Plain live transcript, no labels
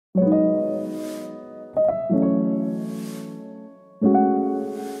Hey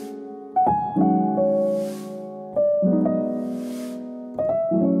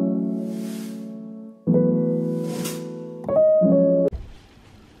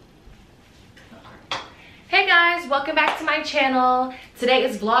guys, welcome back to my channel. Today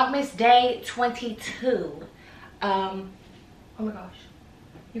is Vlogmas day 22. Oh my gosh,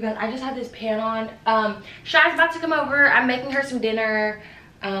 you guys, I just had this pan on. Shy's about to come over. I'm making her some dinner.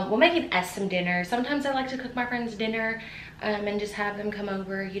 We're making us some dinner. Sometimes I like to cook my friends dinner and just have them come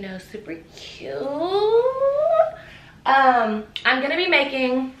over, you know, super cute. I'm gonna be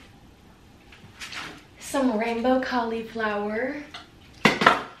making some rainbow cauliflower,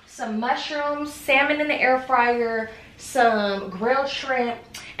 some mushrooms, salmon in the air fryer, some grilled shrimp,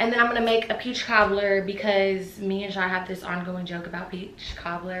 and then I'm gonna make a peach cobbler because me and Shy have this ongoing joke about peach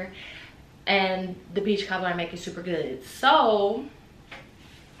cobbler, and the peach cobbler I make is super good. So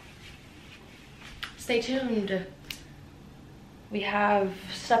stay tuned. We have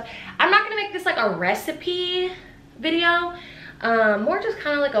stuff. I'm not gonna make this like a recipe video, more just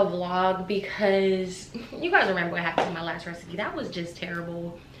kind of like a vlog, because you guys remember what happened to my last recipe. That was just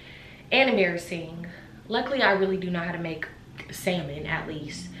terrible and embarrassing. Luckily, I really do know how to make salmon, at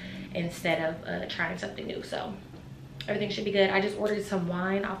least, instead of trying something new. So everything should be good. I just ordered some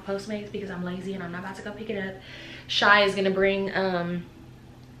wine off Postmates because I'm lazy and I'm not about to go pick it up. Shy is gonna bring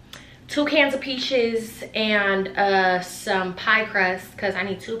 2 cans of peaches and some pie crust, because I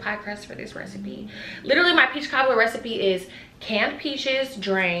need 2 pie crusts for this recipe. Literally, my peach cobbler recipe is canned peaches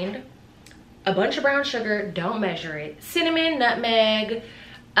drained, a bunch of brown sugar, don't measure it, cinnamon, nutmeg,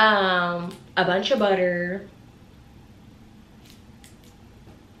 a bunch of butter,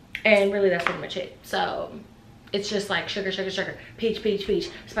 and really that's pretty much it. So it's just like sugar, sugar, sugar, peach, peach, peach,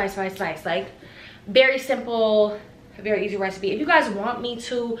 spice, spice, spice. Like, very simple, very easy recipe. If you guys want me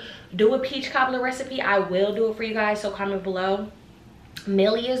to do a peach cobbler recipe, I will do it for you guys, so comment below.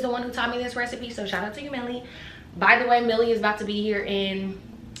 Millie is the one who taught me this recipe, so shout out to you, Millie. By the way, Millie is about to be here in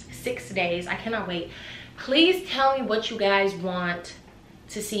 6 days. I cannot wait. Please tell me what you guys want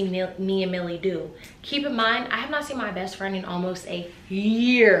to see me and Millie do. Keep in mind, I have not seen my best friend in almost a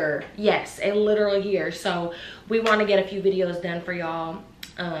year. Yes, a literal year. So we want to get a few videos done for y'all.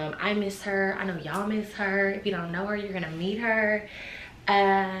 I miss her. I know y'all miss her. If you don't know her, you're gonna meet her.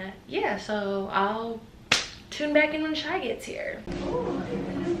 Yeah, so I'll tune back in when Shy gets here. Ooh.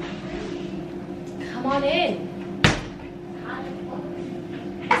 Come on in.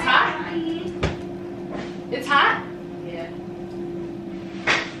 It's hot? It's hot? Yeah.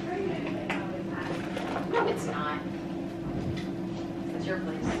 No, it's not. It's your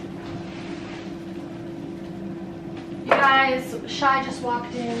place. You guys, Shy just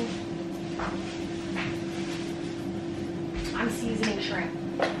walked in. I'm seasoning shrimp.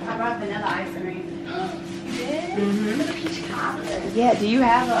 I brought vanilla ice cream. You did? Mm-hmm. For the peach cobbler. Yeah, do you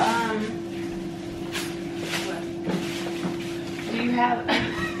have a, what? Do you have, I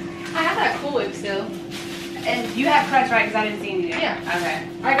have that Cool Whip still. and you have crutch, right? Because I didn't see anything. Yeah. Okay.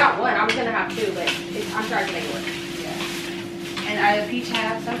 I got one. I was gonna have 2, but I'm sure I can make it work. Yeah. And are the peach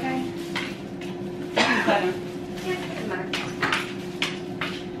halves okay? You can cut them. Yeah, it doesn't matter.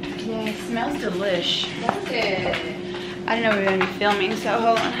 Yeah, it smells delish. That's it. I didn't know we were gonna be filming, so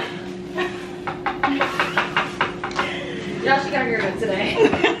hold on. Y'all, she got her hair done today.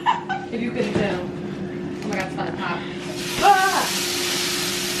 If you couldn't tell. Oh my god, it's about to pop. Ah!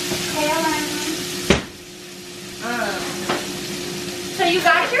 Hey, Ellen. So you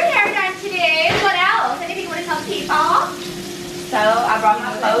got your hair done today. What else? Anything you want to tell people? So I brought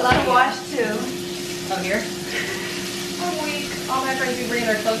my clothes to wash too. Oh, here? I'm weak. All my friends be bringing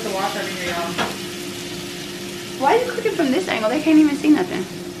their clothes to wash over here, y'all. Why are you cooking from this angle? They can't even see nothing.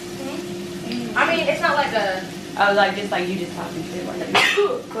 I mean, it's not like a... Oh, like just like you just talking shit like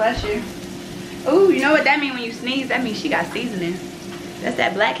that. Bless you. Ooh, you know what that means when you sneeze? That means she got seasoning. That's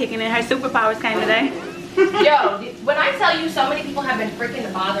that black kicking in. Her superpowers came today. Yo, when I tell you, so many people have been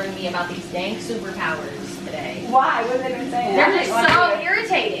freaking bothering me about these dang superpowers today. Why? What have they been saying? They're just so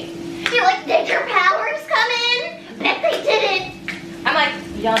irritating. You're like, did your powers come in? But if they didn't. I'm like,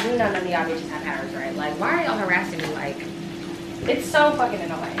 y'all do know none of y'all bitches have powers, right? Like, why are y'all harassing me? Like, it's so fucking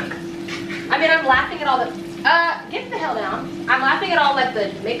annoying. I mean, I'm laughing at all the... get the hell down. I'm laughing at all, like,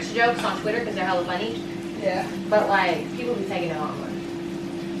 the mixed jokes on Twitter because they're hella funny. Yeah. But, like, people be taking it on.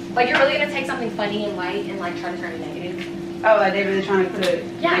 Like, you're really gonna take something funny and light and, like, try to turn it negative? Oh, like they really trying to put a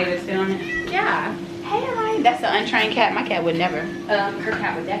negative spin on it? Yeah. Hey, Elaine. That's an untrained cat. My cat would never. Her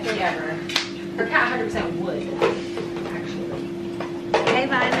cat would definitely ever. Her cat 100% would, actually. Hey,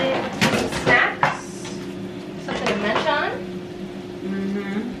 Violet. Some snacks. Something to munch on.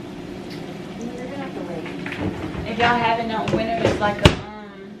 Mm-hmm. y'all haven't known, Winter is like a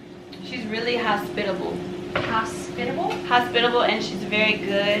she's really hospitable. Hospitable, and she's very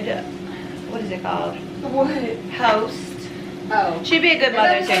good. What is it called? What? Host. Oh. She'd be a good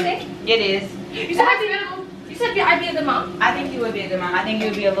mother Is too. that It is. You said I'd be a good mom. I think you would be a good mom. I think you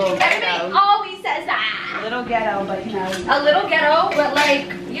would be a little Everybody ghetto. always says that. A little ghetto, but you know. A little ghetto, but like,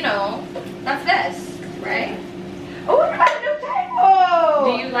 you know, that's this, right? Oh, we got a new table.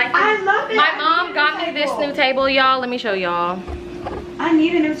 Do you like this? I love it. My mom got me this new table, y'all. Let me show y'all. I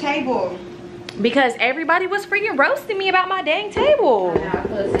need a new table. Because everybody was freaking roasting me about my dang table. I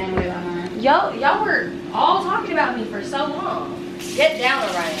feel the same way about mine. Y'all were all talking about me for so long. Get down,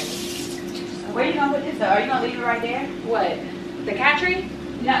 Orion. Where you gonna put this though? Are you gonna leave it right there? What? The cat tree?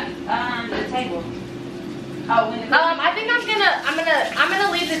 No, the table. Oh, when the I think I'm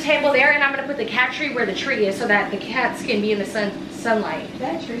gonna leave the table there, and I'm gonna put the cat tree where the tree is, so that the cats can be in the sunlight.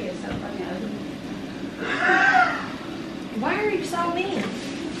 that tree is so fucking ugly. Why are you so mean?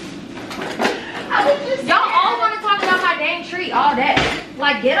 I was just Y'all all want to talk about my dang tree all day.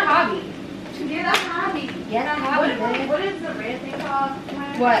 Like, get a hobby. get a hobby. Get a hobby. What is the red thing called?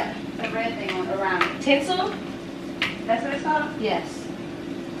 What? The red thing around it. Tinsel? That's what it's called? Yes.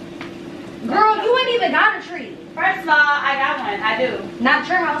 Girl, you ain't even got a tree. First of all, I got one. I do. Not at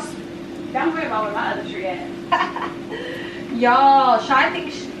your house. Don't worry about where my other tree at. Y'all, Shy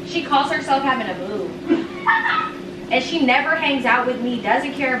thinks she calls herself having a boo. And she never hangs out with me,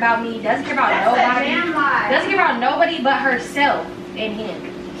 doesn't care about me, doesn't care about nobody. Damn lie. Doesn't care about nobody but herself and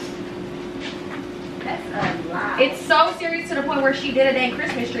him. That's a lie. It's so serious to the point where she did a dang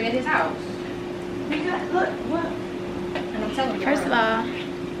Christmas tree at his house. Because, look, what? And I'm telling you. First of all,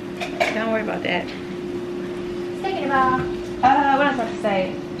 don't worry about that. Second of all. What else was I supposed to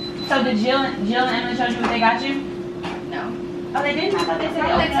say? So did Jill and Emily show you what they got you? No. Oh, they didn't? I thought they said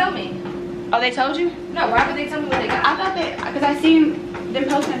Why would they opened tell up. me? Oh, they told you? No, why would they tell me what they got? I thought they, because I seen them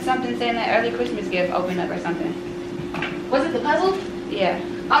posting something saying that early Christmas gift opened up or something. Was it the puzzle? Yeah.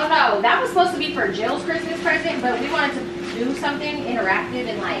 Oh no, that was supposed to be for Jill's Christmas present, but we wanted to do something interactive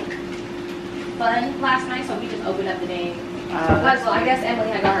and like fun last night, so we just opened up the dang puzzle. I guess Emily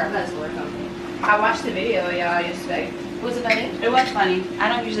had got her a puzzle or something. I watched the video of y'all yesterday. Was it funny? It was funny. I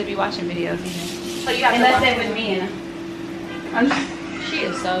don't usually be watching videos either. So you have Unless to they watch with it. me and I'm just, She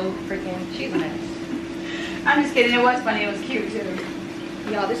is so freaking, she's a mess. I'm just kidding. It was funny. It was cute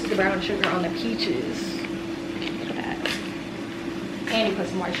too. Y'all, this is the brown sugar on the peaches. Look at that. And you put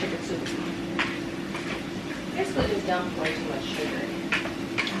some white sugar too. This was just dumped way too much sugar.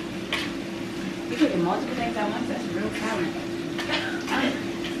 You cooking multiple things at once. That's real talent.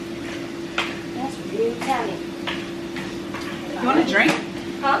 That's real talent. You want a drink?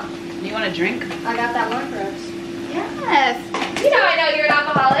 Huh? You want a drink? I got that one for us. Yes. You know I know you're an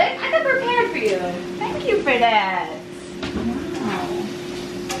alcoholic. I got prepared for you. Thank you for that. Wow.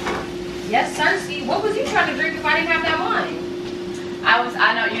 Yes, Cersei. What was you trying to drink if I didn't have that wine?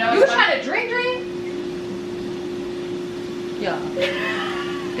 I know, you know. You were trying to drink? Yeah.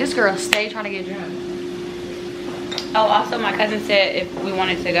 This girl stay trying to get drunk. Oh, also my cousin said if we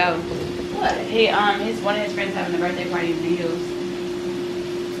wanted to go. What? He one of his friends having a birthday party in the hills.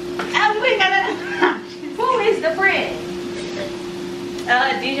 Oh, we gotta. Who is the friend?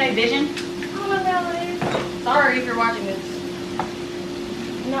 DJ Vision. Oh my God. Sorry if you're watching this.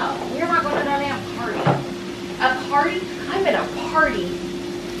 No, we're not going to no damn party. A party? I'm in a party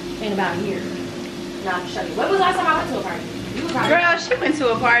in about a year. No, I'm showing you. When was the last time I went to a party? You were probably. Girl, she went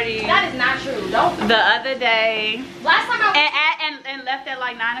to a party That is not true. Don't. the other day Last time I and left at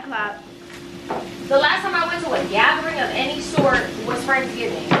like 9 o'clock. the last time I went to a gathering of any sort was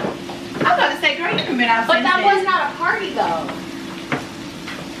Friendsgiving. I was about to say, girl, you can been out. But since that then. was not a party though.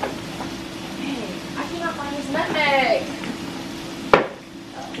 Dang, I cannot find this nutmeg.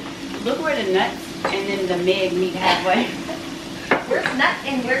 Look where the nuts and then the meg meet halfway. Where's nut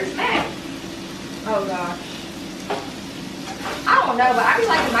and where's meg? Oh gosh. I don't know, but I be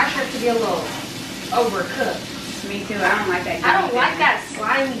liking my shrimp to be a little overcooked. Me too. I don't like that. I don't like that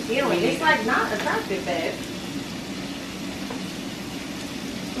slimy feeling. It's like not attractive, babe.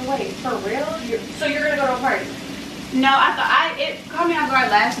 Wait, for real? So you're gonna go to a party? No, I thought it caught me off guard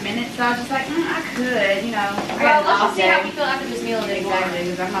last minute, so I was just like, I could, you know. Well, let's just see how we feel after this meal and then go on. Exactly,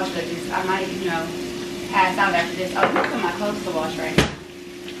 because I'm about to just, I might, you know, pass out after this. Oh, look at my clothes to wash right now.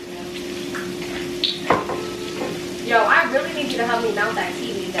 Yo, I really need you to help me mount that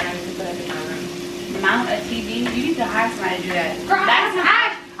TV that I need to put up in my room. Mount a TV? You need to hire somebody to do that. Girl,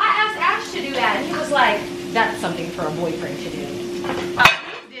 I asked Ash to do that, and he was like, that's something for a boyfriend to do. Oh,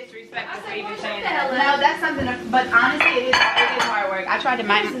 disrespectful for even saying that. No, that's something, but honestly, it is hard work. I tried to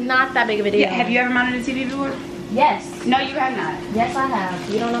It's mount. not that big of a deal. Yeah, have you ever mounted a TV before? Yes. No, you have not. Yes, I have.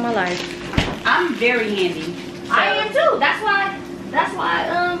 You don't know my life. I'm very handy. So I am too. That's why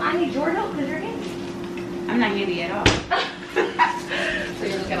I need your help because you're handy. I'm not handy at all. So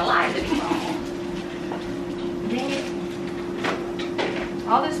you're just gonna lie to me. Dang it.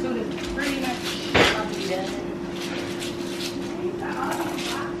 All this food is pretty much about to be done.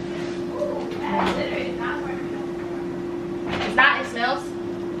 It's not, it smells?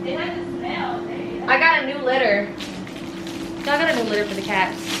 It doesn't smell. I got a new litter. I got a new litter for the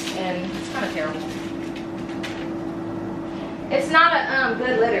cats and it's kind of terrible. It's not a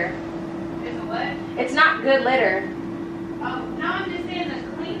good litter. It's a what? It's not good litter. Oh, no, I'm just saying the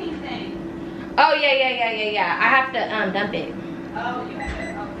cleaning thing. Oh yeah. I have to dump it. Oh, you have to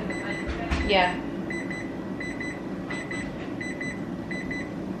put the blender thing? Yeah.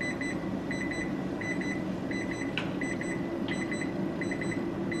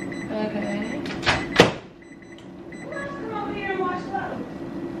 Okay. Who wants to come over here and wash clothes?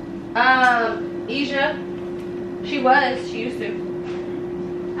 Isha. She used to.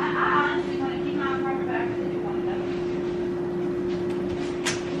 I honestly want to keep my apartment, but I really do want to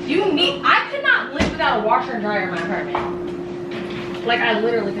know. I could not live without a washer and dryer in my apartment. Like, I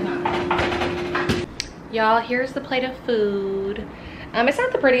literally could not. Y'all, here's the plate of food. It's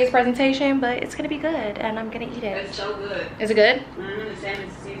not the prettiest presentation, but it's gonna be good, and I'm gonna eat it. It's so good. Is it good? The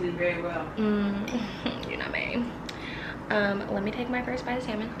salmon's seasoned very well. You're not me. Let me take my first bite of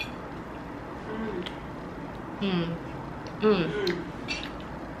salmon.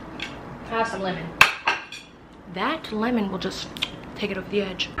 Have some lemon. That lemon will just take it over the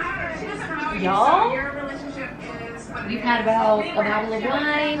edge. Y'all, we've had about a bottle of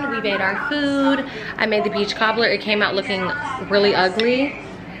wine. We made our food. I made the beach cobbler. It came out looking really ugly,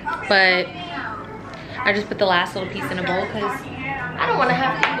 but I just put the last little piece in a bowl because I don't want to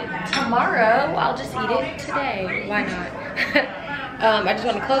have to eat it tomorrow. I'll just eat it today. Why not? I just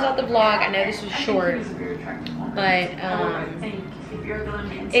want to close out the vlog. I know this was short, but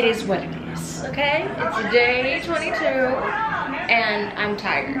it is what it is, okay? It's day 22, and I'm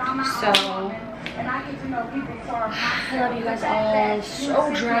tired, so I love you guys all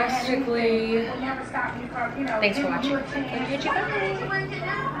so drastically. Thanks for watching. Okay,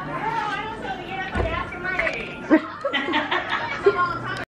 bye.